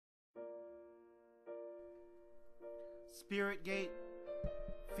spirit gate,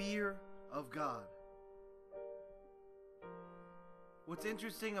 fear of God. What's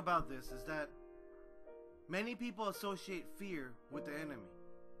interesting about this is that many people associate fear with the enemy.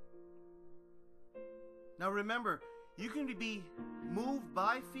 Now remember, you can be moved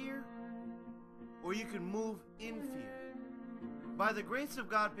by fear, or you can move in fear. By the grace of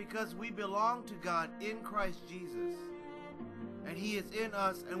God, because we belong to God in Christ Jesus, and He is in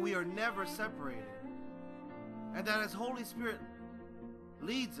us, and we are never separated. And that as Holy Spirit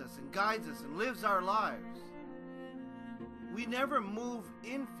leads us and guides us and lives our lives, we never move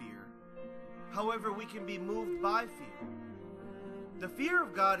in fear. However, we can be moved by fear. The fear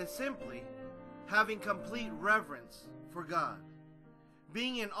of God is simply having complete reverence for God,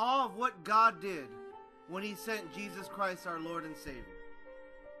 being in awe of what God did when He sent Jesus Christ, our Lord and Savior.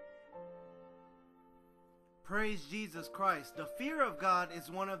 Praise Jesus Christ. The fear of God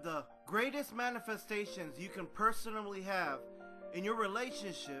is one of the greatest manifestations you can personally have in your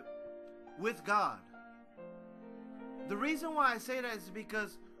relationship with God. The reason why I say that is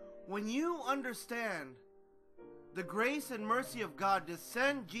because when you understand the grace and mercy of God to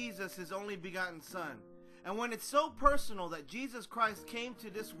send Jesus, His only begotten Son, and when it's so personal that Jesus Christ came to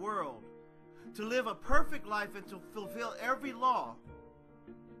this world to live a perfect life and to fulfill every law,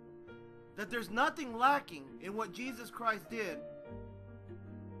 that there's nothing lacking in what Jesus Christ did,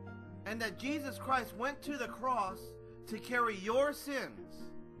 and that Jesus Christ went to the cross to carry your sins,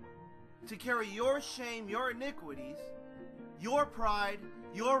 to carry your shame, your iniquities, your pride,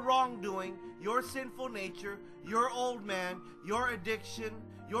 your wrongdoing, your sinful nature, your old man, your addiction,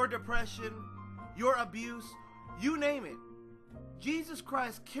 your depression, your abuse, you name it. Jesus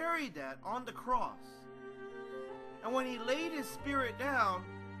Christ carried that on the cross. And when He laid His spirit down,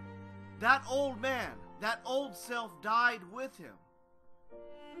 that old man, that old self died with Him.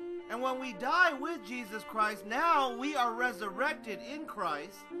 And when we die with Jesus Christ, now we are resurrected in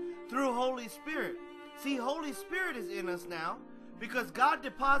Christ through Holy Spirit. See, Holy Spirit is in us now because God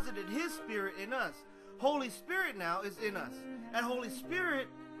deposited His Spirit in us. Holy Spirit now is in us. And Holy Spirit,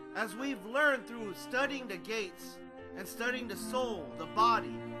 as we've learned through studying the gates and studying the soul, the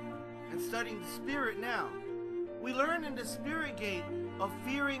body, and studying the spirit now, we learn in the spirit gate of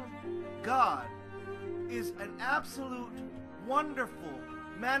fearing God is an absolute wonderful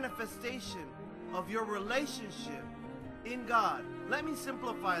manifestation of your relationship in God. Let me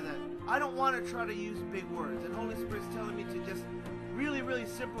simplify that. I don't want to try to use big words, and Holy Spirit's telling me to just really, really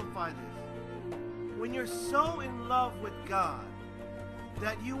simplify this. When you're so in love with God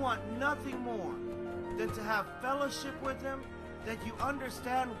that you want nothing more than to have fellowship with Him, that you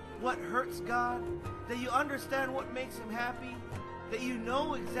understand what hurts God, that you understand what makes Him happy, that you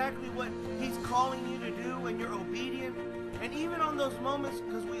know exactly what He's calling you to do and you're obedient. And even on those moments,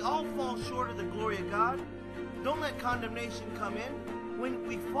 because we all fall short of the glory of God, don't let condemnation come in. When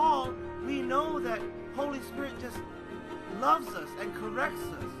we fall, we know that Holy Spirit just loves us and corrects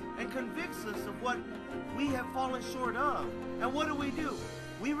us and convicts us of what we have fallen short of. And what do?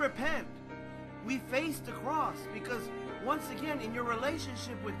 We repent. We face the cross, because once again, in your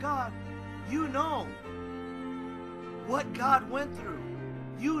relationship with God, you know what God went through.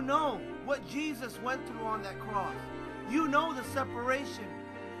 You know what Jesus went through on that cross. You know the separation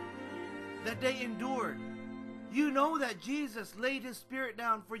that they endured. You know that Jesus laid His Spirit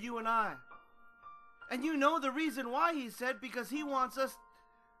down for you and I. And you know the reason why He said, because He wants us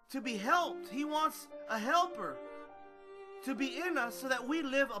to be helped. He wants a helper to be in us so that we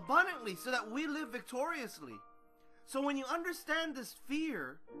live abundantly, so that we live victoriously. So when you understand this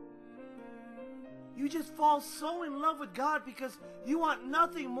fear, you just fall so in love with God because you want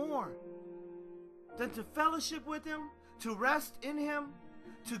nothing more than to fellowship with Him, to rest in Him,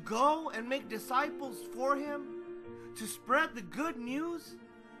 to go and make disciples for Him, to spread the good news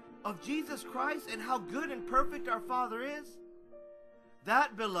of Jesus Christ and how good and perfect our Father is.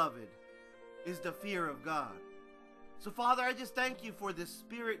 That, beloved, is the fear of God. So, Father, I just thank You for this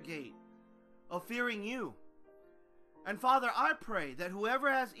spirit gate of fearing You. And, Father, I pray that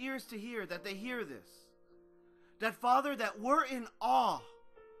whoever has ears to hear, that they hear this. That, Father, that we're in awe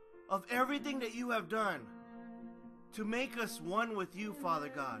of everything that You have done to make us one with You, Father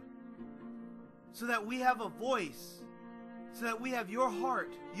God. So that we have a voice, so that we have Your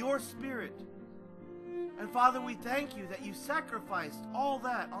heart, Your Spirit. And, Father, we thank You that You sacrificed all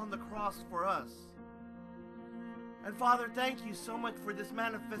that on the cross for us. And Father, thank You so much for this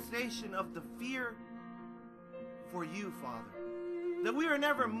manifestation of the fear for You, Father. That we are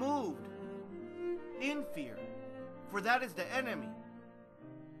never moved in fear, for that is the enemy.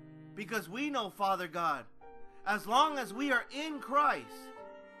 Because we know, Father God, as long as we are in Christ,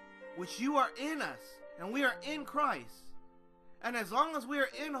 which You are in us, and we are in Christ, And as long as we are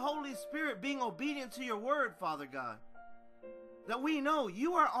in Holy Spirit being obedient to your word, Father God, that we know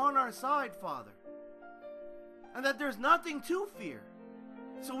you are on our side, Father, and that there's nothing to fear.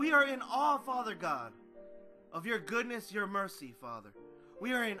 So we are in awe, Father God, of your goodness, your mercy, Father.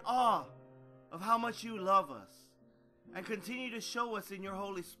 We are in awe of how much you love us, and continue to show us in your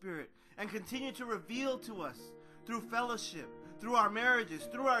Holy Spirit, and continue to reveal to us through fellowship, through our marriages,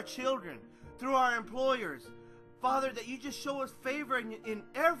 through our children, through our employers, Father, that you just show us favor in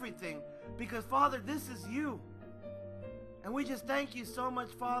everything, because Father, this is you. And we just thank you so much,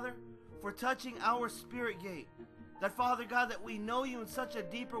 Father, for touching our spirit gate. That, Father God, that we know you in such a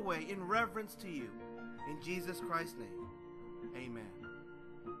deeper way, in reverence to you. In Jesus Christ's name, amen.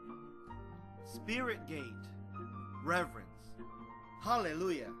 Spirit gate, reverence.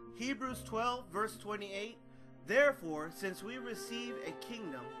 Hallelujah. Hebrews 12, verse 28. Therefore, since we receive a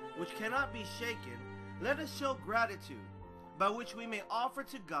kingdom which cannot be shaken, let us show gratitude, by which we may offer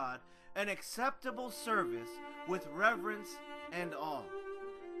to God an acceptable service with reverence and awe.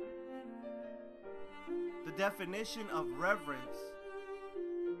 The definition of reverence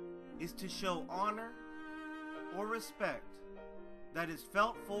is to show honor or respect that is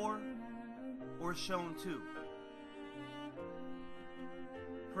felt for or shown to.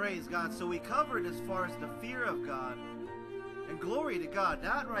 Praise God. So we covered as far as the fear of God, and glory to God.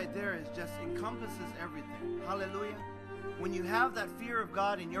 That right there is just encompasses everything. Hallelujah. When you have that fear of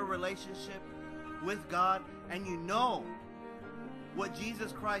God in your relationship with God, and you know what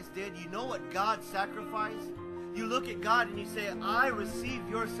Jesus Christ did, you know what God sacrificed, you look at God and you say, I receive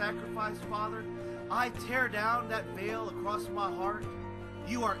your sacrifice, Father. I tear down that veil across my heart.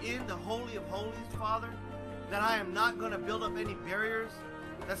 You are in the Holy of Holies, Father, that I am not going to build up any barriers,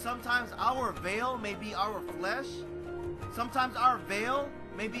 that sometimes our veil may be our flesh, sometimes our veil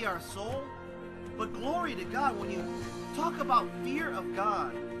may be our soul, but glory to God, when you talk about fear of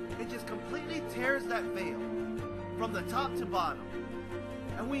God, it just completely tears that veil from the top to bottom.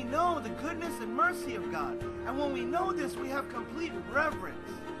 And we know the goodness and mercy of God. And when we know this, we have complete reverence.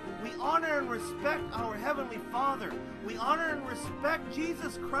 We honor and respect our Heavenly Father. We honor and respect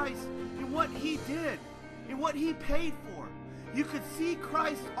Jesus Christ in what He did, in what He paid for. You could see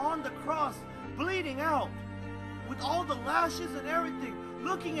Christ on the cross, bleeding out, with all the lashes and everything,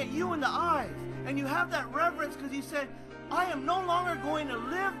 looking at you in the eyes. And you have that reverence because you said, I am no longer going to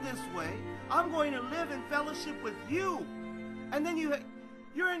live this way. I'm going to live in fellowship with you. And then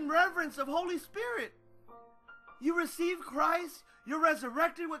you're in reverence of Holy Spirit. You receive Christ, you're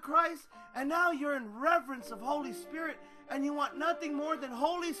resurrected with Christ, and now you're in reverence of Holy Spirit, and you want nothing more than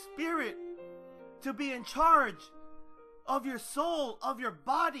Holy Spirit to be in charge of your soul, of your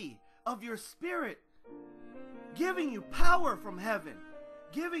body, of your spirit, giving you power from heaven,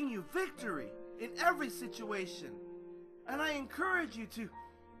 giving you victory in every situation. And I encourage you to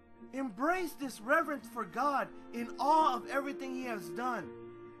embrace this reverence for God in awe of everything He has done.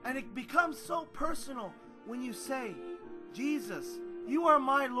 And it becomes so personal when you say, Jesus, you are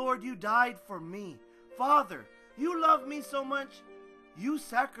my Lord, you died for me. Father, you love me so much, you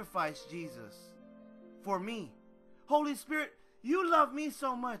sacrificed Jesus for me. Holy Spirit, you love me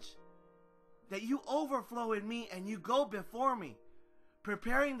so much that you overflow in me and you go before me,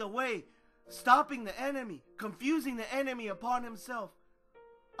 preparing the way, stopping the enemy, confusing the enemy upon himself.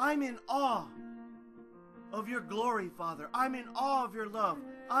 I'm in awe of your glory, Father. I'm in awe of your love.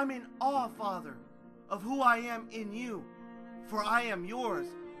 I'm in awe, Father, of who I am in you. For I am yours.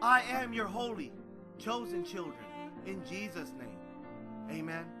 I am your holy, chosen children. In Jesus' name,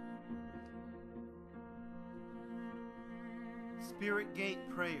 amen. Spirit Gate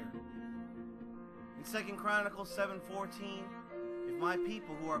Prayer. In 2 Chronicles 7:14, if my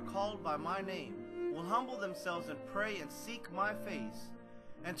people who are called by my name will humble themselves and pray and seek my face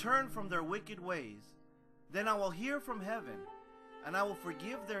and turn from their wicked ways, then I will hear from heaven and I will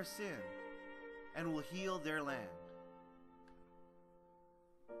forgive their sin and will heal their land.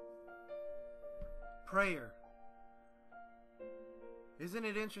 Prayer. Isn't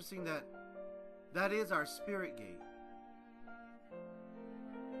it interesting that that is our spirit gate?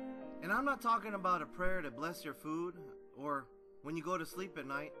 And I'm not talking about a prayer to bless your food or when you go to sleep at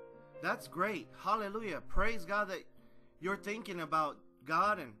night. That's great. Hallelujah. Praise God that you're thinking about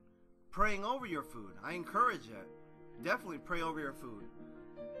God and praying over your food. I encourage that. Definitely pray over your food.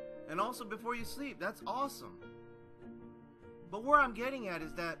 And also before you sleep. That's awesome. But where I'm getting at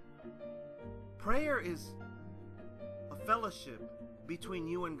is that prayer is a fellowship between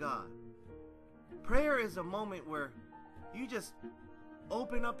you and God. Prayer is a moment where you just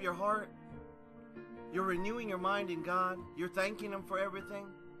open up your heart. You're renewing your mind in God. You're thanking Him for everything.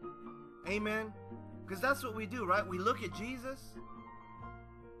 Amen. Because that's what we do, right? We look at Jesus.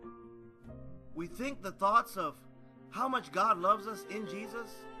 We think the thoughts of how much God loves us in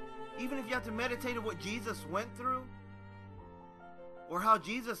Jesus. Even if you have to meditate on what Jesus went through, or how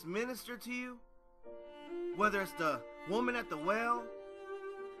Jesus ministered to you, whether it's the woman at the well,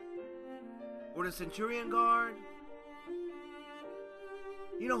 or the centurion guard,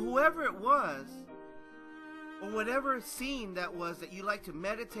 you know, whoever it was, or whatever scene that was that you like to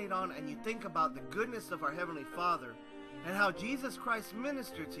meditate on, and you think about the goodness of our Heavenly Father and how Jesus Christ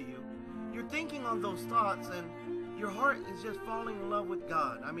ministered to you, you're thinking on those thoughts, and your heart is just falling in love with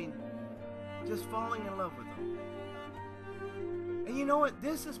God. I mean, just falling in love with Him. And you know what?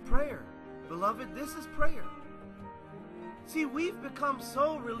 This is prayer. Beloved, this is prayer. See, we've become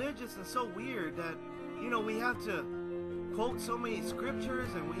so religious and so weird that, you know, we have to quote so many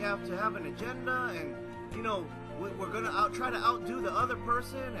scriptures, and we have to have an agenda, and, you know, we're going to try to outdo the other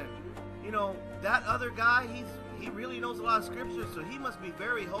person, and, you know, that other guy, he really knows a lot of scriptures, so he must be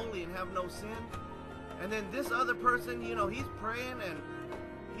very holy and have no sin. And then this other person, you know, he's praying, and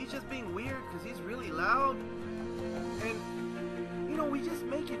he's just being weird because he's really loud. And, you know, we just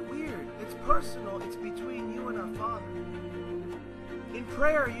make it weird. It's personal. It's between you and our Father. In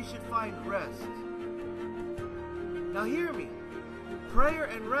prayer, you should find rest. Now hear me. Prayer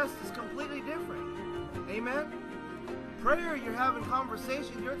and rest is completely different. Amen? Prayer, you're having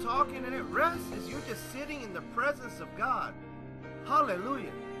conversation, you're talking, and it rest is you're just sitting in the presence of God.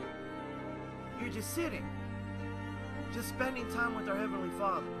 Hallelujah. You're just sitting. Just spending time with our Heavenly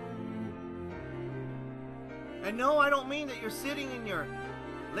Father. And no, I don't mean that you're sitting in your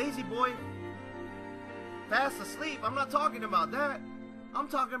lazy boy fast asleep. I'm not talking about that. I'm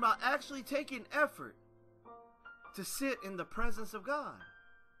talking about actually taking effort to sit in the presence of God.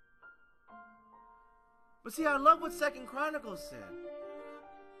 But see, I love what 2 Chronicles said.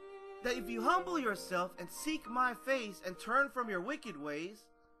 That if you humble yourself and seek my face and turn from your wicked ways,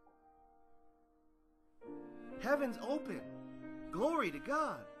 heaven's open. Glory to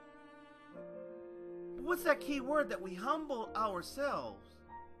God. But what's that key word? That we humble ourselves.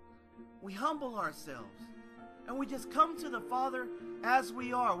 We humble ourselves. And we just come to the Father as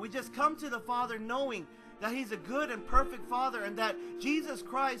we are. We just come to the Father knowing that He's a good and perfect Father, and that Jesus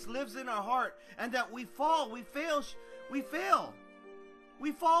Christ lives in our heart, and that we fall, we fail.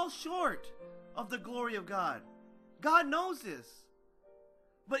 We fall short of the glory of God. God knows this.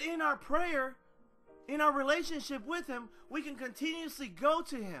 But in our prayer, in our relationship with Him, we can continuously go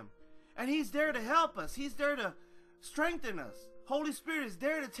to Him, and He's there to help us. He's there to strengthen us. Holy Spirit is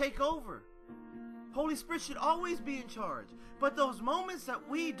there to take over. Holy Spirit should always be in charge. But those moments that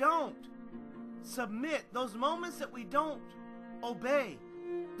we don't submit, those moments that we don't obey,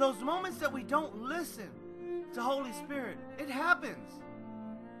 those moments that we don't listen to Holy Spirit, it happens.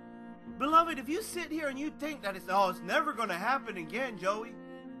 Beloved, if you sit here and you think that it's never going to happen again, Joey.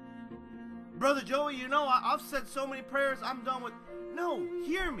 Brother Joey, you know, I've said so many prayers, I'm done with. No,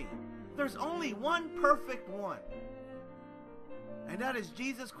 hear me. There's only one perfect one. And that is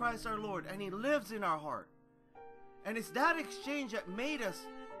Jesus Christ our Lord. And He lives in our heart. And it's that exchange that made us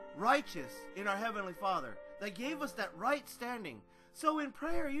righteous in our Heavenly Father, that gave us that right standing. So in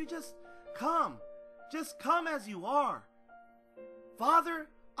prayer, you just come. Just come as you are. Father,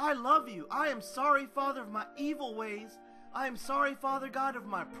 I love you. I am sorry, Father, of my evil ways. I am sorry, Father God, of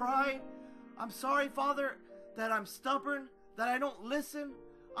my pride. I'm sorry, Father, that I'm stubborn, that I don't listen.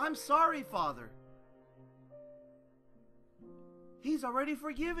 I'm sorry, Father. He's already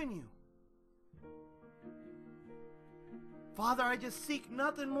forgiven you. Father, I just seek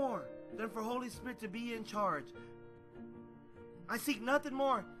nothing more than for Holy Spirit to be in charge. I seek nothing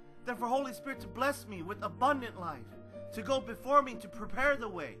more than for Holy Spirit to bless me with abundant life, to go before me, to prepare the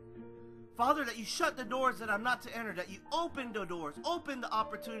way. Father, that you shut the doors that I'm not to enter, that you open the doors, open the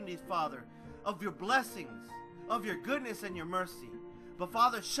opportunities, Father, of your blessings, of your goodness and your mercy. But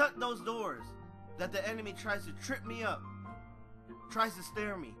Father, shut those doors that the enemy tries to trip me up, tries to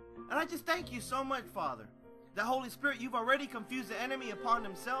snare me. And I just thank you so much, Father, that Holy Spirit, you've already confused the enemy upon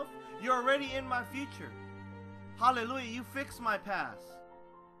himself. You're already in my future. Hallelujah. You fix my past.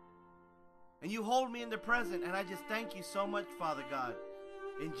 And you hold me in the present. And I just thank you so much, Father God.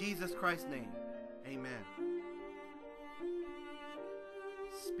 In Jesus Christ's name. Amen.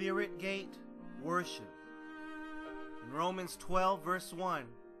 Spirit Gate Worship. In Romans 12, verse 1.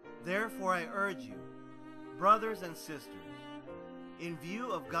 Therefore I urge you, brothers and sisters, in view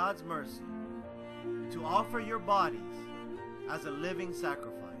of God's mercy, to offer your bodies as a living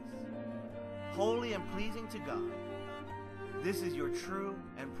sacrifice, holy and pleasing to God. This is your true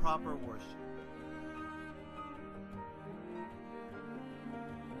and proper worship.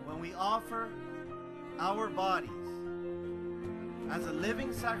 When we offer our bodies as a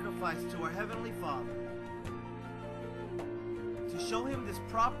living sacrifice to our Heavenly Father, to show Him this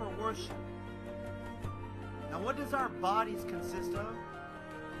proper worship. Now, what does our bodies consist of?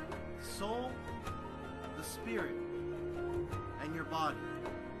 The soul, the spirit, and your body.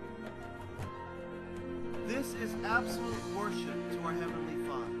 This is absolute worship to our Heavenly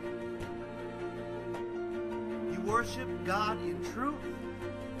Father. You worship God in truth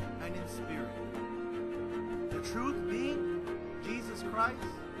and in spirit. The truth being Jesus Christ,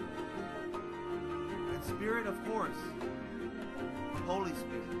 and spirit, of course, Holy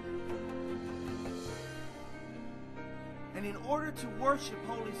Spirit. And in order to worship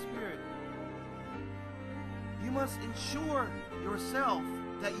Holy Spirit, you must ensure yourself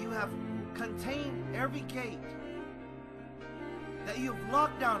that you have contained every gate, that you have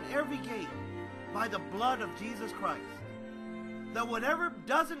locked down every gate by the blood of Jesus Christ. That whatever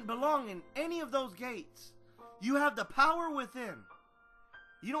doesn't belong in any of those gates, you have the power within.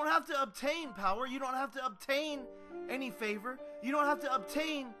 You don't have to obtain power. You don't have to obtain any favor. You don't have to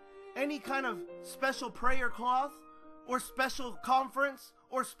obtain any kind of special prayer cloth or special conference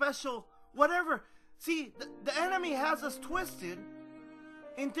or special whatever. See, the enemy has us twisted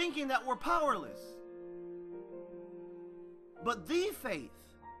in thinking that we're powerless. But the faith,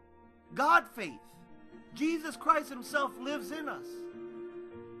 God faith, Jesus Christ Himself lives in us.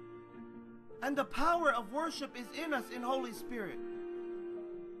 And the power of worship is in us in Holy Spirit.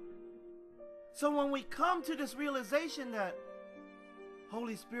 So when we come to this realization that,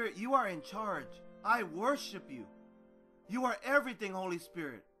 Holy Spirit, you are in charge. I worship you. You are everything, Holy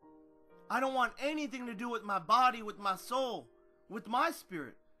Spirit. I don't want anything to do with my body, with my soul, with my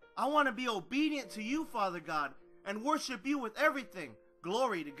spirit. I want to be obedient to you, Father God, and worship you with everything.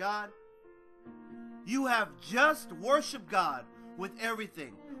 Glory to God. You have just worshiped God with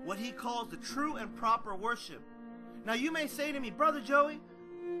everything, what He calls the true and proper worship. Now you may say to me, Brother Joey,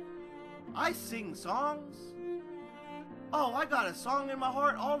 I sing songs. Oh, I got a song in my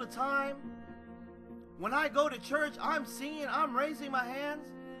heart all the time. When I go to church, I'm singing, I'm raising my hands.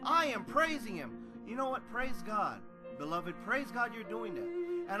 I am praising Him. You know what? Praise God. Beloved, praise God you're doing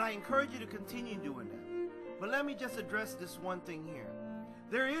that. And I encourage you to continue doing that. But let me just address this one thing here.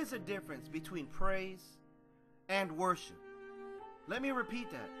 There is a difference between praise and worship. Let me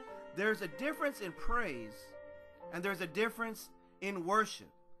repeat that. There's a difference in praise and there's a difference in worship.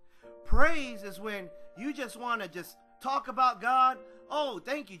 Praise is when you just want to just talk about God. Oh,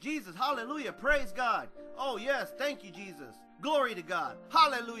 thank you, Jesus. Hallelujah. Praise God. Oh, yes. Thank you, Jesus. Glory to God.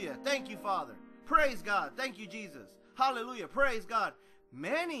 Hallelujah. Thank you, Father. Praise God. Thank you, Jesus. Hallelujah. Praise God.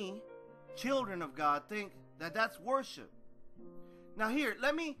 Many children of God think that that's worship. Now here,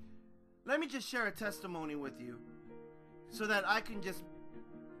 let me just share a testimony with you so that I can just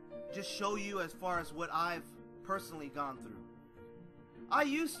show you as far as what I've personally gone through. I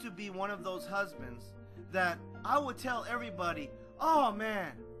used to be one of those husbands that I would tell everybody, oh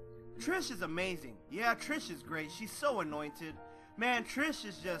man, Trish is amazing. Yeah, Trish is great. She's so anointed. Man, Trish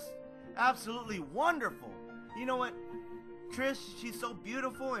is just absolutely wonderful. You know what? Trish, she's so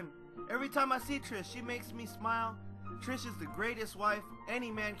beautiful, and every time I see Trish, she makes me smile. Trish is the greatest wife any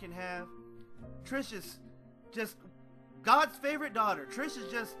man can have. Trish is just God's favorite daughter. Trish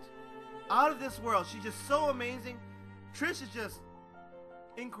is just out of this world. She's just so amazing. Trish is just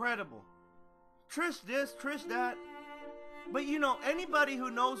incredible. Trish this, Trish that. But you know, anybody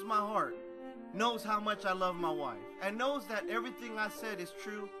who knows my heart knows how much I love my wife and knows that everything I said is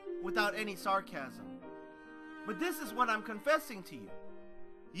true without any sarcasm. But this is what I'm confessing to you.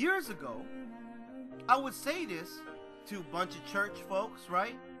 Years ago, I would say this to a bunch of church folks,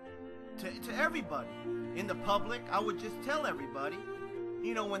 right? To everybody. In the public, I would just tell everybody,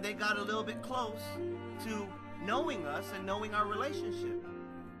 you know, when they got a little bit close to knowing us and knowing our relationship.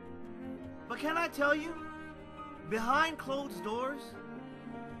 But can I tell you, behind closed doors,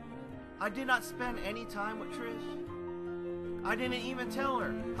 I did not spend any time with Trish. I didn't even tell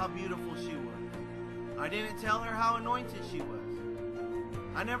her how beautiful she was. I didn't tell her how anointed she was.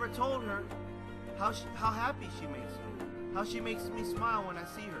 I never told her how happy she makes me, how she makes me smile when I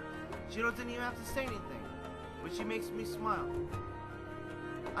see her. She doesn't even have to say anything, but she makes me smile.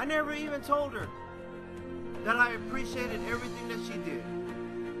 I never even told her that I appreciated everything that she did.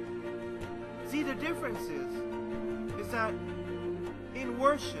 See, the difference is that in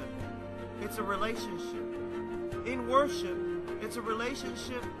worship, it's a relationship. In worship, it's a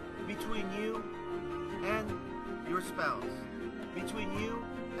relationship between you and your spouse, between you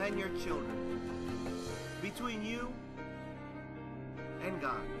and your children, between you and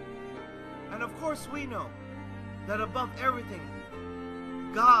God. And of course we know that above everything,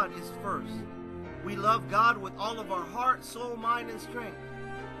 God is first. We love God with all of our heart, soul, mind, and strength.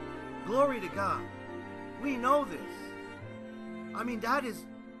 Glory to God. We know this. I mean, that is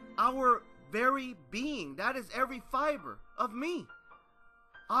our very being. That is every fiber of me.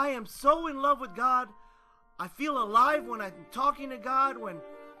 I am so in love with God. I feel alive when I'm talking to God, when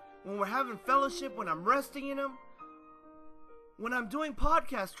we're having fellowship, when I'm resting in Him, when I'm doing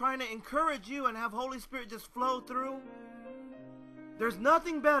podcasts, trying to encourage you and have Holy Spirit just flow through. There's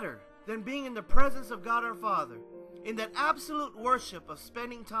nothing better than being in the presence of God our Father, in that absolute worship of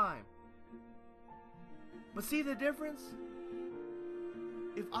spending time. But see the difference?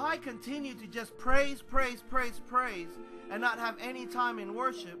 If I continue to just praise, and not have any time in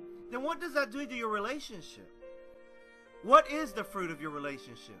worship, then what does that do to your relationship? What is the fruit of your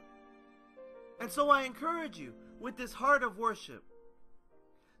relationship? And so I encourage you, with this heart of worship,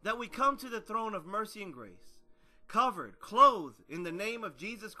 that we come to the throne of mercy and grace, covered, clothed in the name of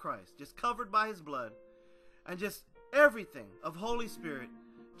Jesus Christ, just covered by His blood, and just everything of Holy Spirit,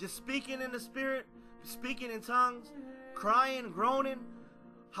 just speaking in the Spirit, speaking in tongues, crying, groaning,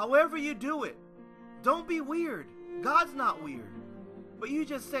 however you do it. Don't be weird. God's not weird. But you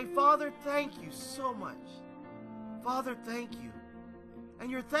just say, Father, thank you so much. Father, thank you. And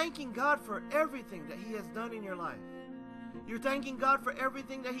you're thanking God for everything that He has done in your life. You're thanking God for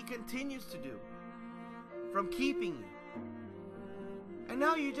everything that He continues to do, from keeping you. And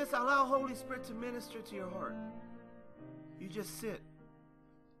now you just allow Holy Spirit to minister to your heart. You just sit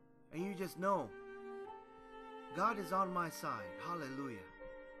and you just know God is on my side. Hallelujah.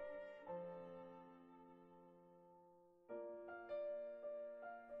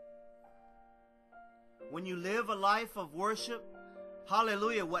 When you live a life of worship,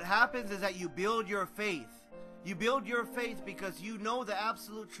 hallelujah, what happens is that you build your faith. You build your faith because you know the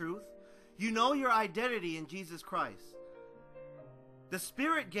absolute truth. You know your identity in Jesus Christ. The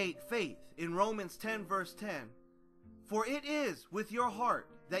Spirit gate faith in Romans 10 verse 10. For it is with your heart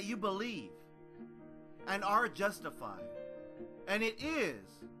that you believe and are justified. And it is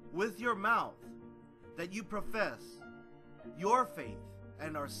with your mouth that you profess your faith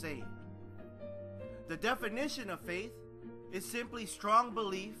and are saved. The definition of faith is simply strong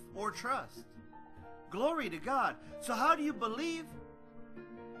belief or trust. Glory to God. So how do you believe?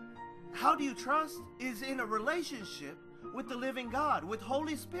 How do you trust? Is in a relationship with the living God, with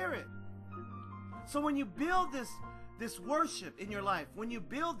Holy Spirit. So when you build this worship in your life, when you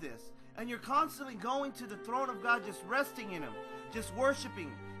build this, and you're constantly going to the throne of God, just resting in Him, just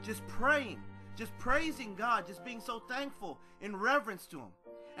worshiping, just praying, just praising God, just being so thankful in reverence to Him,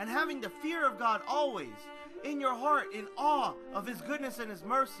 and having the fear of God always in your heart, in awe of His goodness and His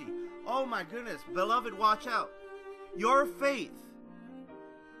mercy. Oh my goodness, beloved, watch out. Your faith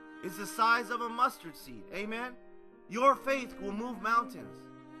is the size of a mustard seed. Amen? Your faith will move mountains.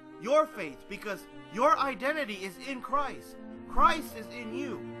 Your faith, because your identity is in Christ. Christ is in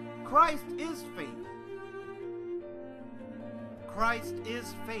you. Christ is faith. Christ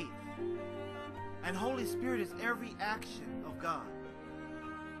is faith. And Holy Spirit is every action of God.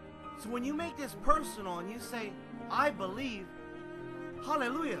 So when you make this personal and you say, I believe,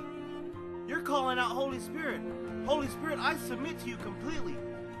 hallelujah, you're calling out Holy Spirit. Holy Spirit, I submit to you completely.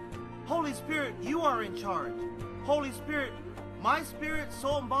 Holy Spirit, you are in charge. Holy Spirit, my spirit,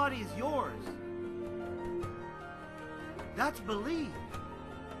 soul, and body is yours. That's believe.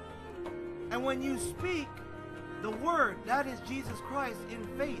 And when you speak the word, that is Jesus Christ in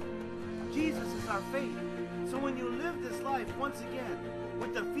faith. Jesus is our faith. So when you live this life, once again,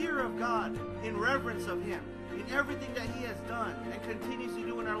 with the fear of God, in reverence of Him, in everything that He has done and continues to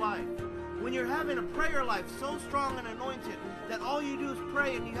do in our life, when you're having a prayer life so strong and anointed that all you do is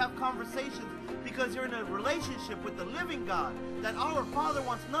pray and you have conversations because you're in a relationship with the living God, that our Father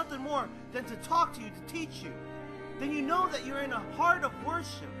wants nothing more than to talk to you, to teach you, then you know that you're in a heart of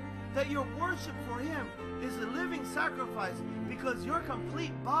worship, that your worship for Him is a living sacrifice because your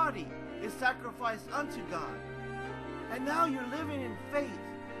complete body is sacrificed unto God. And now you're living in faith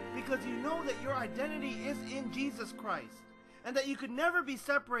because you know that your identity is in Jesus Christ and that you could never be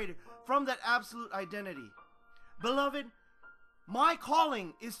separated from that absolute identity. Beloved, my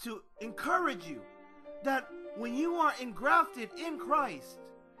calling is to encourage you that when you are engrafted in Christ,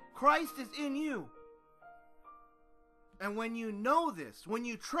 Christ is in you. And when you know this, when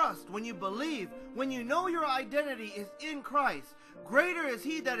you trust, when you believe, when you know your identity is in Christ, greater is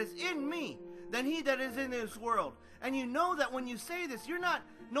He that is in me than he that is in this world. And you know that when you say this, you're not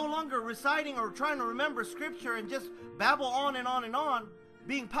no longer reciting or trying to remember scripture and just babble on and on and on,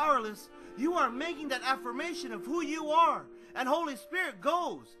 being powerless. You are making that affirmation of who you are. And Holy Spirit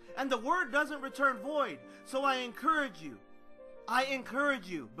goes, and the word doesn't return void. So I encourage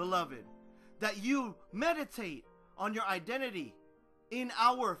you, beloved, that you meditate on your identity in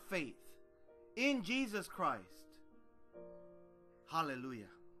our faith, in Jesus Christ. Hallelujah.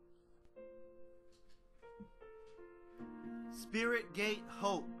 Spirit Gate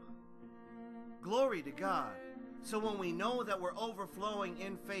Hope. Glory to God. So when we know that we're overflowing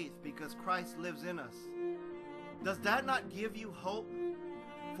in faith because Christ lives in us, does that not give you hope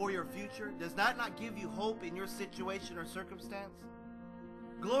for your future? Does that not give you hope in your situation or circumstance?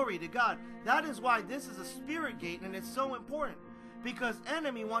 Glory to God. That is why this is a spirit gate, and it's so important, because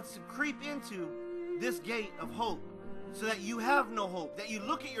enemy wants to creep into this gate of hope so that you have no hope, that you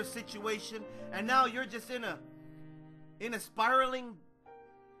look at your situation and now you're just in a spiraling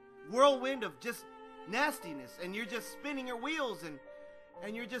whirlwind of just nastiness, and you're just spinning your wheels,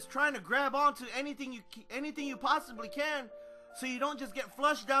 and you're just trying to grab onto anything you possibly can so you don't just get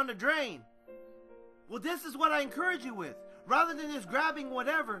flushed down the drain. Well, this is what I encourage you with. Rather than just grabbing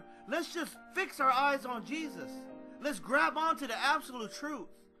whatever, let's just fix our eyes on Jesus. Let's grab onto the absolute truth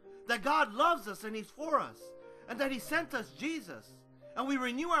that God loves us and He's for us, and that He sent us Jesus. And we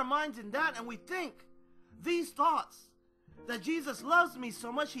renew our minds in that, and we think these thoughts, that Jesus loves me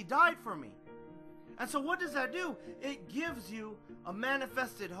so much He died for me. And so what does that do? It gives you a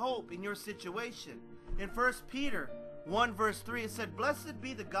manifested hope in your situation. In 1 Peter 1 verse 3, it said, "Blessed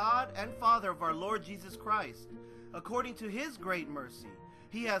be the God and Father of our Lord Jesus Christ. According to His great mercy,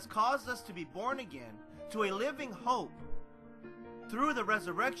 He has caused us to be born again to a living hope through the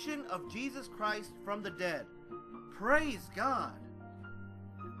resurrection of Jesus Christ from the dead." Praise God.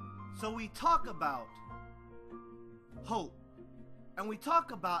 So we talk about hope, and we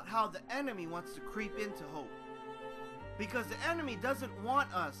talk about how the enemy wants to creep into hope, because the enemy doesn't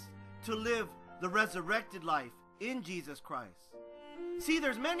want us to live the resurrected life in Jesus Christ. See,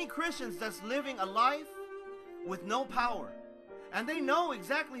 there's many Christians that's living a life with no power, and they know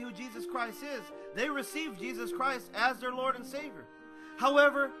exactly who Jesus Christ is. They received Jesus Christ as their Lord and Savior.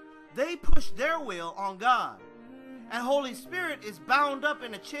 However, they push their will on God, and Holy Spirit is bound up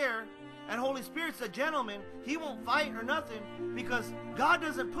in a chair, and Holy Spirit's a gentleman. He won't fight or nothing, because God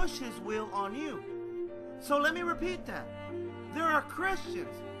doesn't push His will on you. So let me repeat that. There are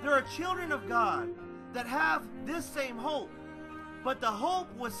Christians, there are children of God that have this same hope, but the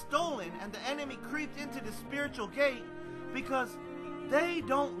hope was stolen, and the enemy creeped into the spiritual gate because they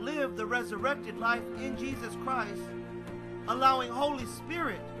don't live the resurrected life in Jesus Christ, allowing Holy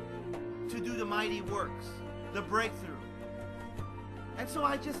Spirit to do the mighty works, the breakthrough. And so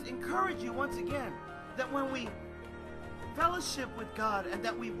I just encourage you once again that when we fellowship with God and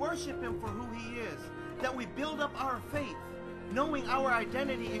that we worship Him for who He is, that we build up our faith, knowing our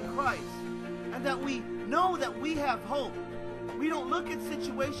identity in Christ, and that we know that we have hope. We don't look at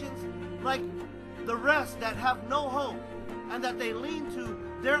situations like the rest that have no hope, and that they lean to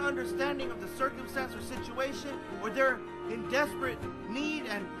their understanding of the circumstance or situation, or they're in desperate need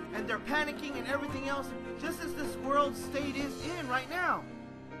and they're panicking and everything else, just as this world state is in right now.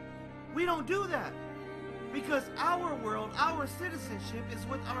 We don't do that, because our world, our citizenship is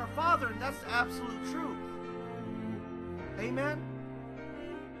with our Father, and that's the absolute truth. Amen?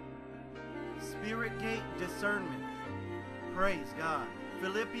 Spirit gate discernment. Praise God.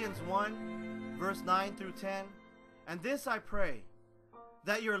 Philippians 1 verse 9 through 10. "And this I pray,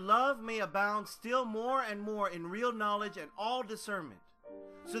 that your love may abound still more and more in real knowledge and all discernment,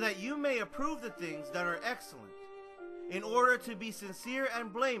 so that you may approve the things that are excellent, in order to be sincere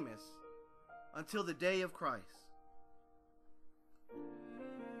and blameless until the day of Christ."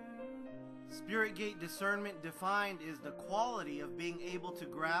 Spirit gate discernment defined is the quality of being able to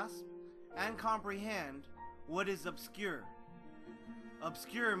grasp and comprehend what is obscure.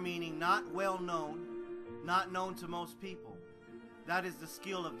 Obscure meaning not well known, not known to most people. That is the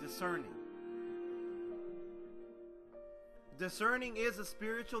skill of discerning. Discerning is a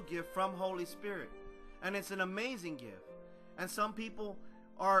spiritual gift from Holy Spirit, and it's an amazing gift. And some people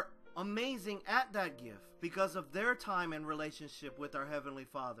are amazing at that gift because of their time and relationship with our Heavenly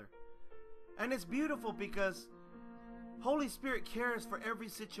Father. And it's beautiful because Holy Spirit cares for every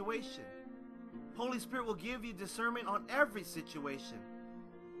situation. Holy Spirit will give you discernment on every situation,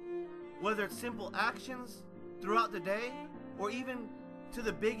 whether it's simple actions throughout the day, or even to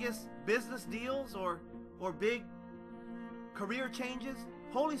the biggest business deals or big career changes.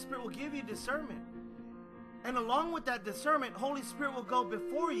 Holy Spirit will give you discernment. And along with that discernment, Holy Spirit will go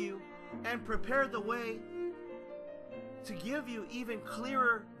before you and prepare the way to give you even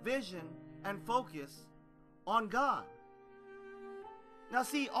clearer vision and focus on God. Now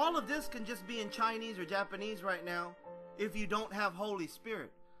see, all of this can just be in Chinese or Japanese right now if you don't have Holy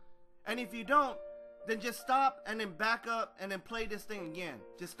Spirit. And if you don't, then just stop and then back up and then play this thing again.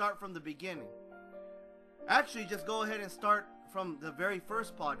 Just start from the beginning. Actually, just go ahead and start from the very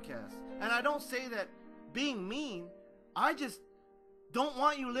first podcast. And I don't say that being mean. I just don't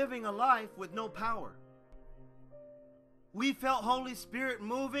want you living a life with no power. We felt Holy Spirit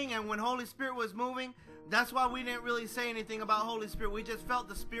moving, and when Holy Spirit was moving, that's why we didn't really say anything about Holy Spirit. We just felt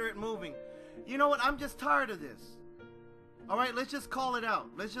the Spirit moving. You know what? I'm just tired of this. All right, let's just call it out.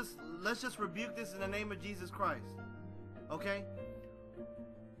 Let's just rebuke this in the name of Jesus Christ. Okay?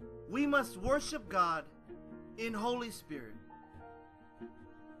 We must worship God in Holy Spirit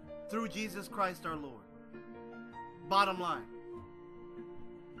through Jesus Christ our Lord. Bottom line.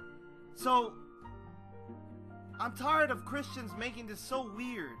 So, I'm tired of Christians making this so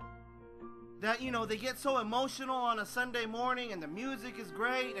weird that, you know, they get so emotional on a Sunday morning and the music is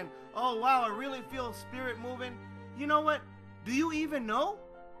great and, oh wow, I really feel Spirit moving. You know what? Do you even know?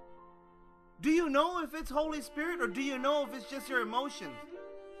 Do you know if it's Holy Spirit, or do you know if it's just your emotions?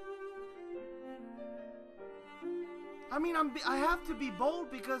 I mean, I have to be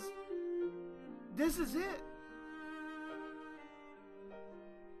bold because this is it.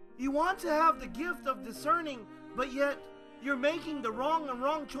 You want to have the gift of discerning, but yet you're making the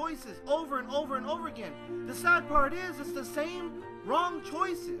wrong choices over and over and over again. The sad part is, it's the same wrong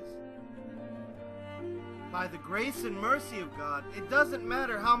choices. By the grace and mercy of God, it doesn't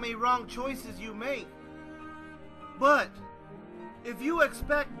matter how many wrong choices you make. But if you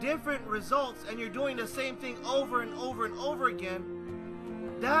expect different results and you're doing the same thing over and over and over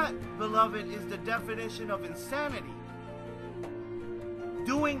again, that, beloved, is the definition of insanity.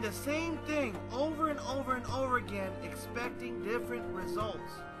 Doing the same thing over and over and over again, expecting different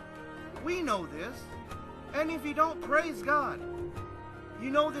results. We know this. And if you don't, praise God. You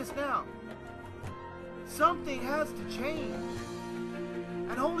know this now. Something has to change.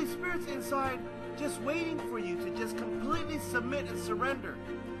 And Holy Spirit's inside just waiting for you to just completely submit and surrender.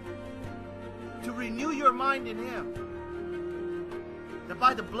 To renew your mind in Him. That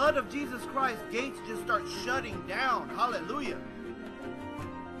by the blood of Jesus Christ, gates just start shutting down. Hallelujah.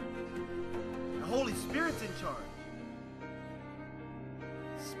 The Holy Spirit's in charge.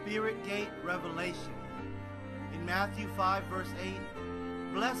 Spirit gate revelation. In Matthew 5 verse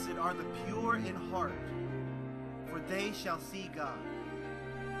 8, blessed are the pure in heart, for they shall see God.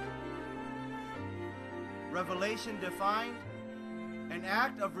 Revelation defined, an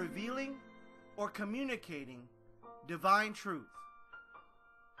act of revealing or communicating divine truth.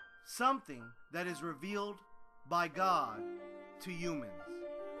 Something that is revealed by God to humans.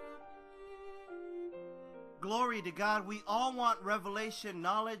 Glory to God. We all want revelation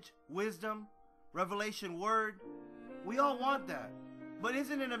knowledge, wisdom, revelation word. We all want that. But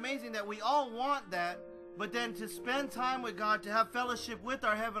isn't it amazing that we all want that, but then to spend time with God, to have fellowship with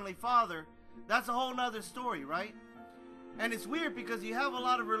our Heavenly Father, that's a whole nother story, right? And it's weird because you have a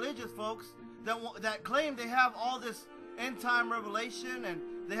lot of religious folks that claim they have all this end time revelation, and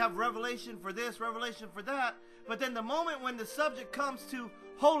they have revelation for this, revelation for that, but then the moment when the subject comes to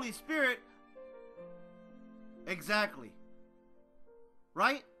Holy Spirit, exactly.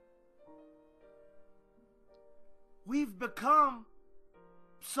 Right? We've become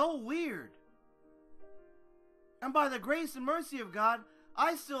so weird. And by the grace and mercy of God,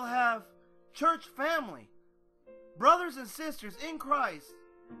 I still have church family, brothers and sisters in Christ,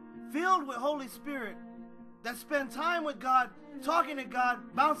 filled with Holy Spirit, that spend time with God, talking to God,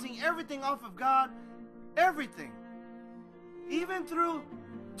 bouncing everything off of God, everything. Even through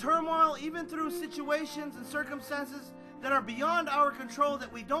turmoil, even through situations and circumstances that are beyond our control,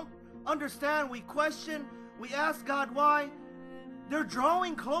 that we don't understand, we question, we ask God why. They're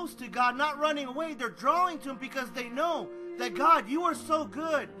drawing close to God, not running away. They're drawing to Him because they know that God, you are so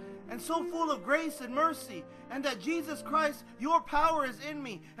good and so full of grace and mercy, and that Jesus Christ, your power is in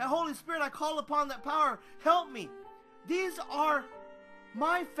me. And Holy Spirit, I call upon that power. Help me. These are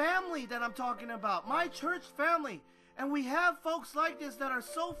my family that I'm talking about, my church family. And we have folks like this that are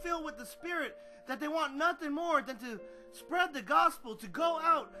so filled with the Spirit that they want nothing more than to spread the gospel, to go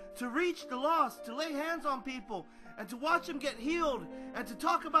out, to reach the lost, to lay hands on people, and to watch them get healed, and to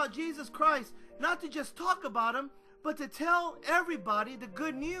talk about Jesus Christ. Not to just talk about Him, but to tell everybody the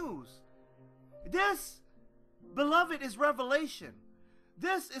good news. This, beloved, is revelation.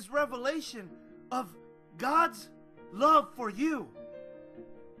 This is revelation of God's love for you.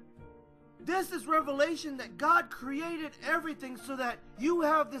 This is revelation that God created everything so that you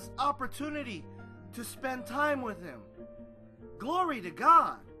have this opportunity to spend time with Him. Glory to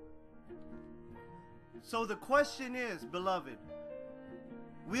God. So the question is, beloved,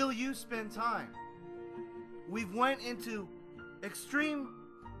 will you spend time? We've went into extreme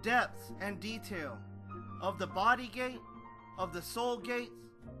depths and detail of the body gate, of the soul gates,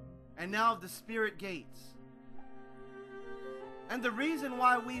 and now of the spirit gates. And the reason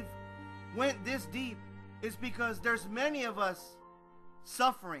why we've went this deep is because there's many of us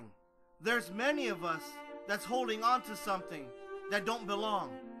suffering. There's many of us that's holding on to something that don't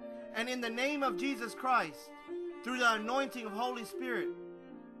belong. And in the name of Jesus Christ, through the anointing of Holy Spirit,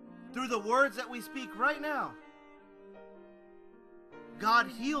 through the words that we speak right now, God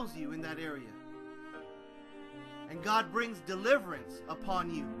heals you in that area. And God brings deliverance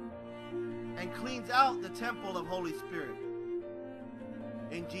upon you and cleans out the temple of Holy Spirit.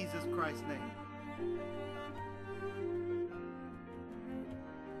 In Jesus Christ's name.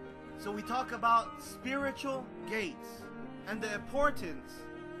 So we talk about spiritual gates and the importance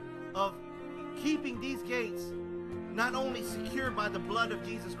of keeping these gates not only secured by the blood of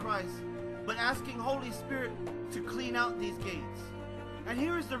Jesus Christ, but asking Holy Spirit to clean out these gates. And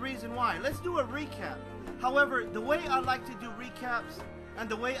here's the reason why. Let's do a recap. However, the way I like to do recaps and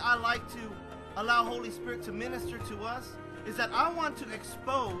the way I like to allow Holy Spirit to minister to us is that I want to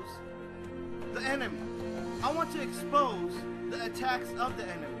expose the enemy. I want to expose the attacks of the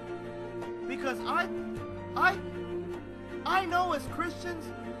enemy. Because I know as Christians,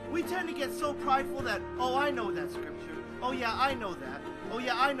 we tend to get so prideful that, oh, I know that scripture. Oh yeah, I know that. Oh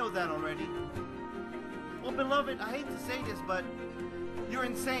yeah, I know that already. Well, beloved, I hate to say this, but you're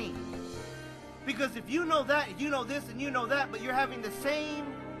insane. Because if you know that, you know this, and you know that, but you're having the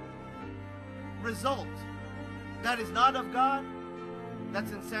same result that is not of God,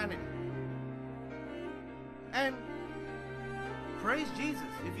 that's insanity. And praise Jesus.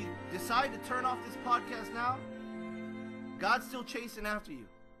 If you decide to turn off this podcast now, God's still chasing after you.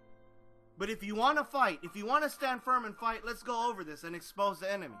 But if you want to fight, if you want to stand firm and fight, let's go over this and expose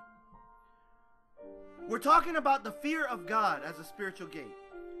the enemy. We're talking about the fear of God as a spiritual gate.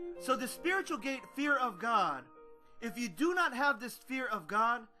 So the spiritual gate, fear of God, if you do not have this fear of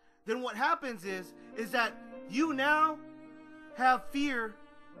God, then what happens is that you now have fear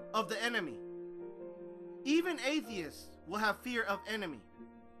of the enemy. Even atheists will have fear of enemy.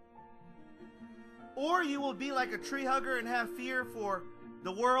 Or you will be like a tree hugger and have fear for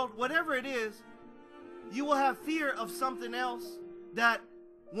the world. Whatever it is, you will have fear of something else that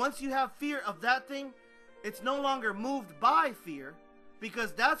once you have fear of that thing, it's no longer moved by fear,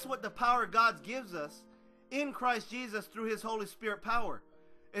 because that's what the power God gives us in Christ Jesus through his Holy Spirit power,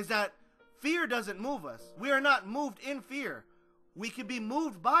 is that fear doesn't move us. We are not moved in fear. We can be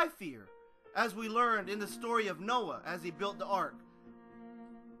moved by fear, as we learned in the story of Noah as he built the ark.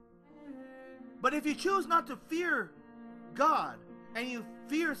 But if you choose not to fear God and you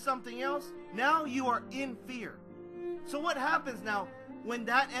fear something else, now you are in fear. So what happens now when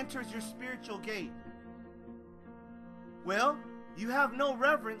that enters your spiritual gate? Well, you have no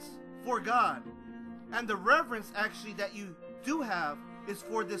reverence for God. And the reverence actually that you do have is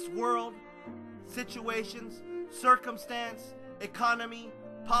for this world, situations, circumstance, economy,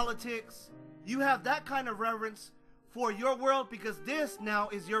 politics. You have that kind of reverence for your world because this now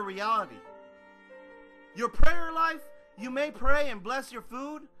is your reality. Your prayer life, you may pray and bless your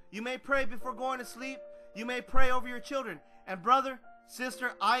food. You may pray before going to sleep. You may pray over your children. And brother,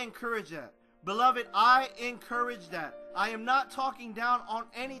 sister, I encourage that. Beloved, I encourage that. I am not talking down on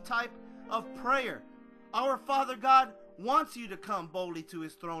any type of prayer. Our Father God wants you to come boldly to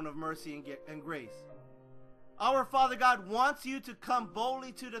his throne of mercy and grace. Our Father God wants you to come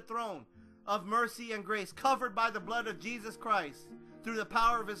boldly to the throne of mercy and grace, covered by the blood of Jesus Christ through the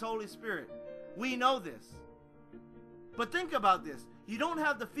power of his Holy Spirit. We know this. But think about this. You don't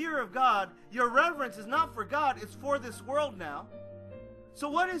have the fear of God. Your reverence is not for God. It's for this world now. So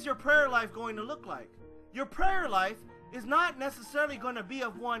what is your prayer life going to look like? Your prayer life is not necessarily going to be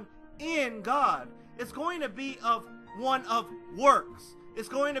of one in God. It's going to be of one of works. It's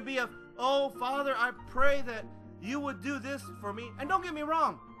going to be of, oh, Father, I pray that you would do this for me. And don't get me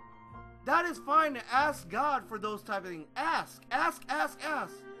wrong. That is fine to ask God for those type of things. Ask.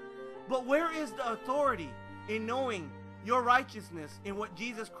 But where is the authority in knowing your righteousness in what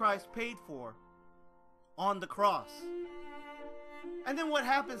Jesus Christ paid for on the cross? And then what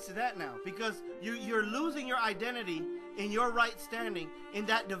happens to that now? Because you're losing your identity in your right standing in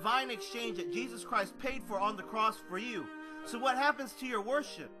that divine exchange that Jesus Christ paid for on the cross for you. So what happens to your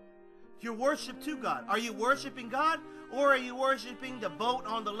worship? Your worship to God. Are you worshiping God, or are you worshiping the boat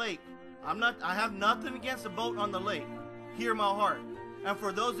on the lake? I have nothing against the boat on the lake. Hear my heart. And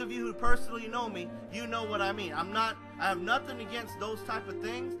for those of you who personally know me, you know what I mean. I have nothing against those type of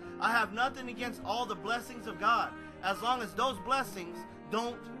things. I have nothing against all the blessings of God, as long as those blessings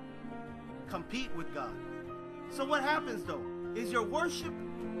don't compete with God. So what happens though, is your worship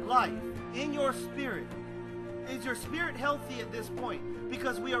life in your spirit, is your spirit healthy at this point?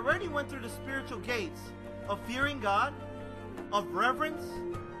 Because we already went through the spiritual gates of fearing God, of reverence,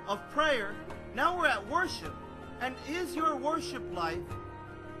 of prayer. Now we're at worship. And is your worship life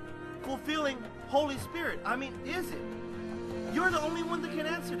fulfilling Holy Spirit? I mean, is it? You're the only one that can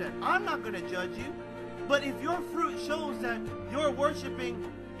answer that. I'm not going to judge you. But if your fruit shows that you're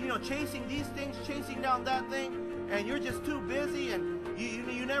worshiping, chasing these things, chasing down that thing, and you're just too busy, and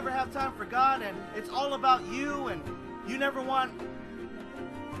you never have time for God, and it's all about you, and you never want,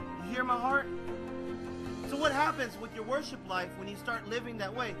 you hear my heart? So what happens with your worship life when you start living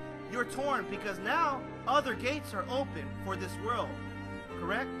that way? You're torn, because now other gates are open for this world,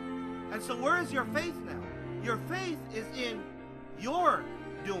 correct? And so where is your faith now? Your faith is in your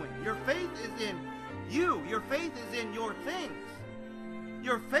doing. Your faith is in you. Your faith is in your things.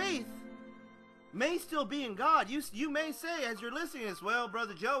 Your faith may still be in God. You may say, as you're listening to this, well,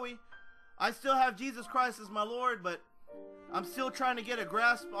 Brother Joey, I still have Jesus Christ as my Lord, but I'm still trying to get a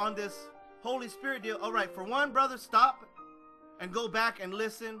grasp on this Holy Spirit deal. All right, for one, brother, stop and go back and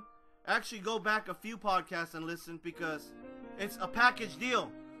listen. Actually, go back a few podcasts and listen, because it's a package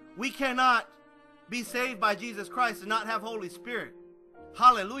deal. We cannot be saved by Jesus Christ and not have Holy Spirit.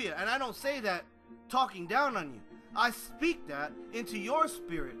 Hallelujah. And I don't say that talking down on you. I speak that into your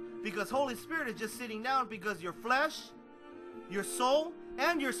spirit, because Holy Spirit is just sitting down, because your flesh, your soul,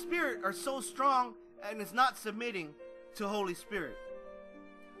 and your spirit are so strong and it's not submitting to Holy Spirit.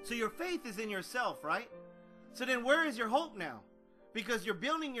 So your faith is in yourself, right? So then where is your hope now? Because you're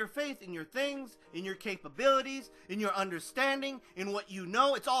building your faith in your things, in your capabilities, in your understanding, in what you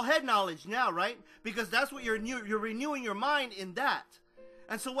know. It's all head knowledge now, right? Because that's what you're renewing your mind in that.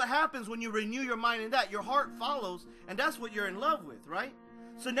 And so what happens when you renew your mind in that? Your heart follows, and that's what you're in love with, right?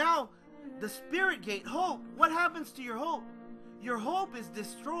 So now, the spirit gate, hope, what happens to your hope? Your hope is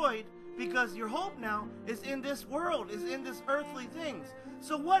destroyed, because your hope now is in this world, is in this earthly things.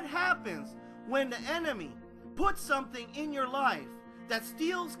 So what happens when the enemy puts something in your life that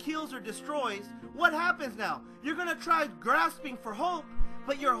steals, kills, or destroys? What happens now? You're going to try grasping for hope,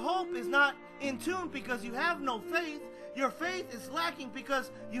 but your hope is not in tune, because you have no faith. Your faith is lacking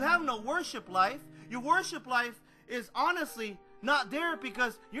because you have no worship life. Your worship life is honestly not there,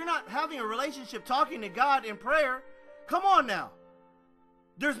 because you're not having a relationship talking to God in prayer. Come on now.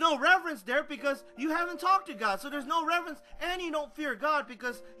 There's no reverence there, because you haven't talked to God. So there's no reverence, and you don't fear God,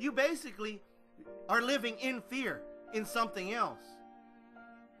 because you basically are living in fear in something else.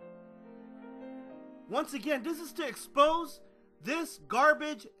 Once again, this is to expose this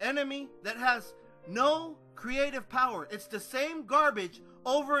garbage enemy that has no creative power. It's the same garbage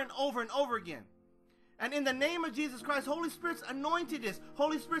over and over and over again. And in the name of Jesus Christ, Holy Spirit's anointed this.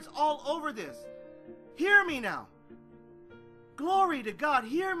 Holy Spirit's all over this. Hear me now. Glory to God.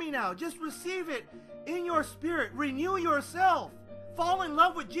 Hear me now. Just receive it in your spirit. Renew yourself. Fall in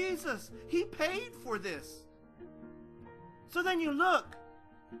love with Jesus. He paid for this. So then you look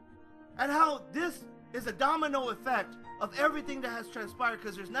at how this is a domino effect of everything that has transpired,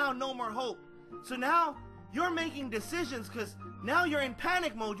 because there's now no more hope. So now you're making decisions, because now you're in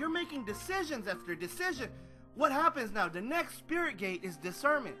panic mode. You're making decisions after decision. What happens now? The next spirit gate is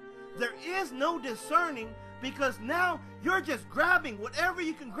discernment. There is no discerning, because now you're just grabbing whatever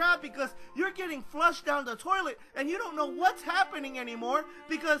you can grab, because you're getting flushed down the toilet and you don't know what's happening anymore,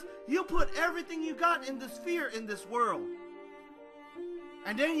 because you put everything you got in this fear in this world.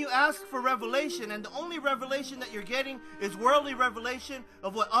 And then you ask for revelation, and the only revelation that you're getting is worldly revelation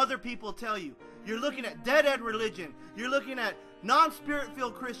of what other people tell you. You're looking at dead-end religion. You're looking at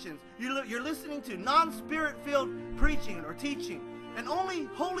non-spirit-filled Christians. You're listening to non-spirit-filled preaching or teaching. And only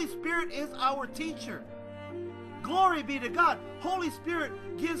Holy Spirit is our teacher. Glory be to God. Holy Spirit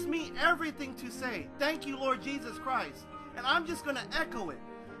gives me everything to say. Thank you, Lord Jesus Christ. And I'm just going to echo it.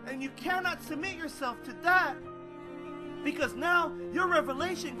 And you cannot submit yourself to that, because now your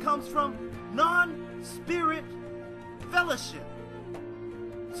revelation comes from non-spirit fellowship.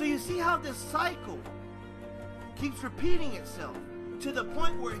 So you see how this cycle keeps repeating itself to the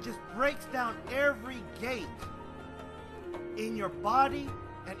point where it just breaks down every gate in your body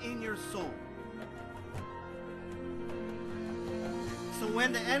and in your soul. So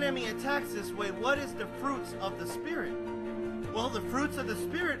when the enemy attacks this way, what is the fruits of the Spirit? Well, the fruits of the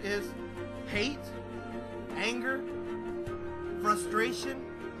Spirit is hate, anger, frustration,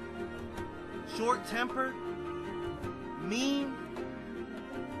 short-tempered, mean.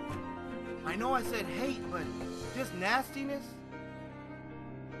 I know I said hate, but just nastiness.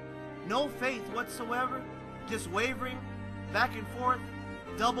 No faith whatsoever, just wavering, back and forth,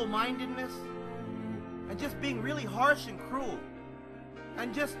 double-mindedness, and just being really harsh and cruel.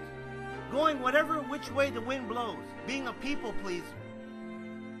 And just going whatever which way the wind blows, being a people pleaser.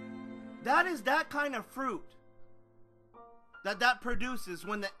 That is that kind of fruit that produces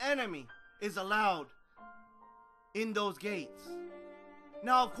when the enemy is allowed in those gates.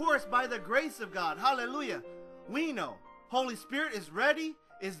 Now, of course, by the grace of God, hallelujah, we know Holy Spirit is ready,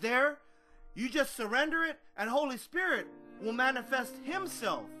 is there. You just surrender it, and Holy Spirit will manifest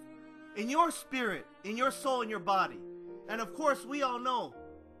himself in your spirit, in your soul, in your body. And of course, we all know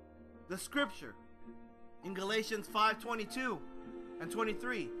the scripture in Galatians 5:22 and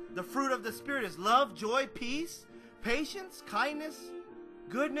 23. The fruit of the Spirit is love, joy, peace, patience, kindness,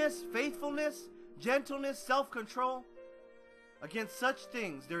 goodness, faithfulness, gentleness, self-control. Against such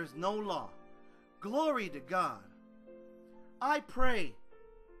things there is no law. Glory to God. I pray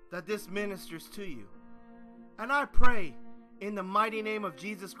that this ministers to you. And I pray in the mighty name of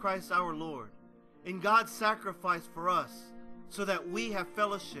Jesus Christ our Lord, in God's sacrifice for us, so that we have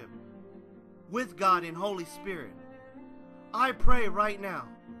fellowship with God in Holy Spirit. I pray right now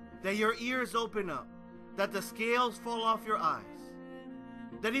that your ears open up, that the scales fall off your eyes,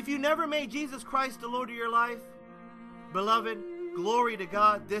 that if you never made Jesus Christ the Lord of your life, beloved, glory to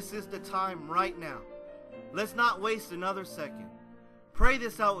God, this is the time right now. Let's not waste another second. Pray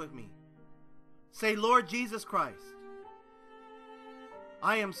this out with me. Say, Lord Jesus Christ,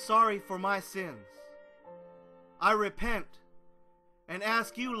 I am sorry for my sins. I repent and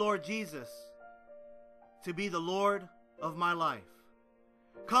ask you, Lord Jesus, to be the Lord of my life.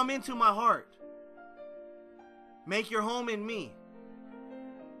 Come into my heart. Make your home in me.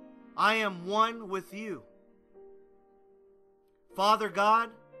 I am one with you. Father God,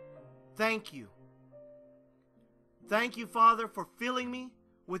 thank you. Thank you, Father, for filling me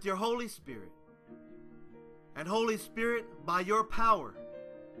with your Holy Spirit. And Holy Spirit, by your power,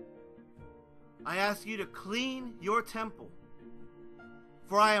 I ask you to clean your temple.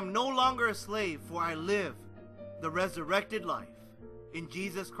 For I am no longer a slave, for I live the resurrected life. In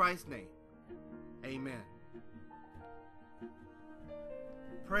Jesus Christ's name, amen.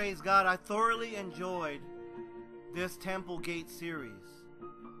 Praise God, I thoroughly enjoyed this Temple Gate series.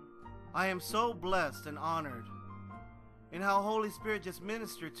 I am so blessed and honored in how Holy Spirit just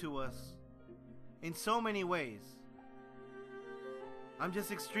ministered to us in so many ways. I'm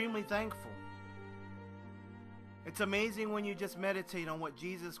just extremely thankful. It's amazing when you just meditate on what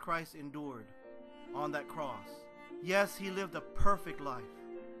Jesus Christ endured on that cross. Yes, he lived a perfect life.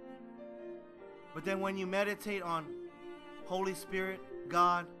 But then when you meditate on Holy Spirit,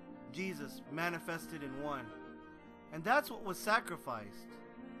 God, Jesus manifested in one. And that's what was sacrificed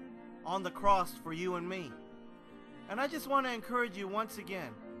on the cross for you and me. And I just want to encourage you once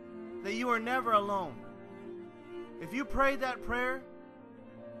again that you are never alone. If you pray that prayer,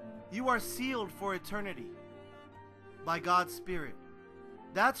 you are sealed for eternity by God's Spirit.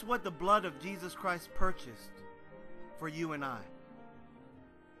 That's what the blood of Jesus Christ purchased for you and I.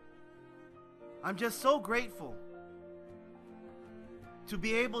 I'm just so grateful to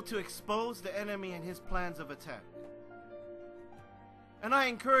be able to expose the enemy and his plans of attack. And I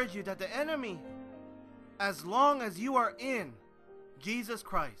encourage you that the enemy, as long as you are in Jesus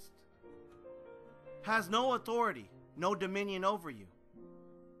Christ, has no authority, no dominion over you.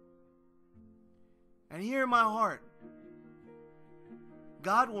 And hear my heart,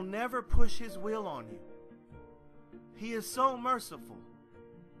 God will never push his will on you. He is so merciful.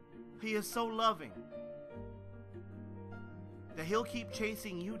 He is so loving that he'll keep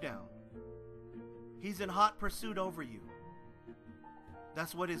chasing you down. He's in hot pursuit over you.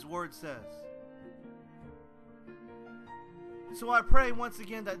 That's what his word says. So I pray once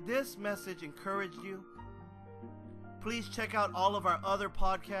again that this message encouraged you. Please check out all of our other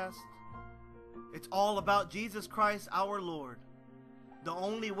podcasts. It's all about Jesus Christ, our Lord, the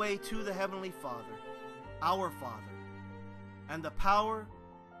only way to the Heavenly Father, our Father, and the power,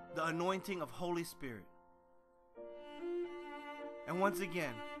 the anointing of Holy Spirit. And once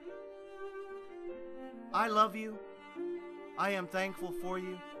again, I love you. I am thankful for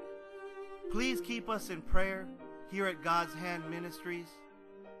you. Please keep us in prayer here at God's Hand Ministries.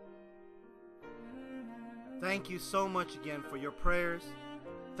 Thank you so much again for your prayers.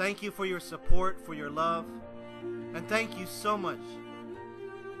 Thank you for your support, for your love. And thank you so much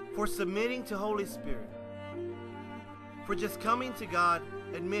for submitting to Holy Spirit. For just coming to God,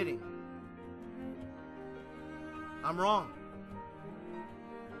 admitting, I'm wrong.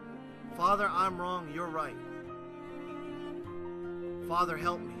 Father, I'm wrong. You're right. Father,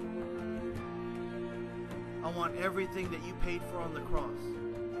 help me. I want everything that you paid for on the cross.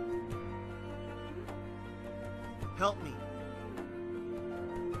 Help me.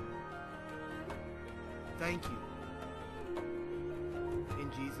 Thank you.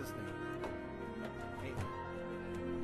 In Jesus' name.